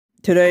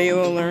Today you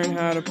will learn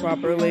how to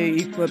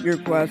properly equip your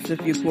quests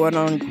if you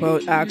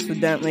quote-unquote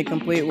accidentally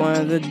complete one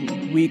of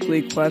the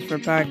weekly quests for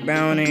Pack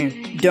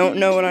Bounty. Don't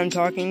know what I'm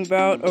talking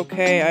about?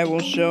 Okay, I will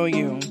show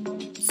you.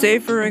 Say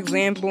for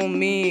example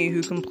me,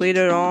 who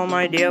completed all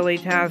my daily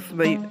tasks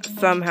but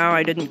somehow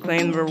I didn't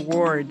claim the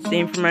reward.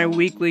 Same for my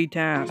weekly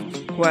tasks,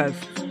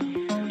 quests.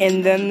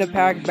 And then the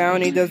Pack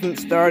Bounty doesn't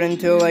start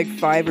until like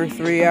 5 or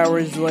 3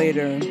 hours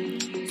later.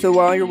 So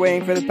while you're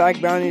waiting for the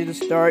Pack Bounty to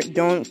start,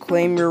 don't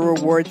claim your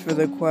rewards for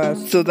the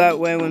quest. So that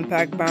way when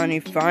Pack Bounty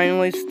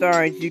finally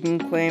starts, you can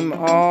claim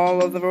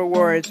all of the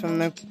rewards from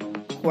the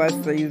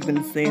quest that you've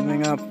been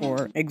saving up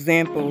for.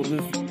 Example,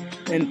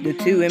 the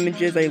two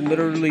images I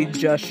literally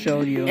just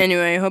showed you.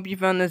 Anyway, I hope you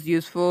found this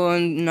useful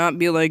and not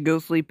be like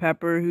Ghostly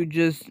Pepper, who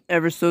just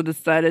ever so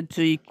decided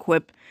to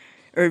equip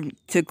or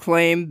to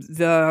claim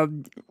the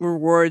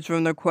rewards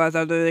from the quest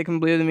after they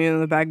completed the meal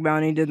and the Pack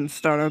Bounty didn't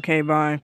start. Okay, bye.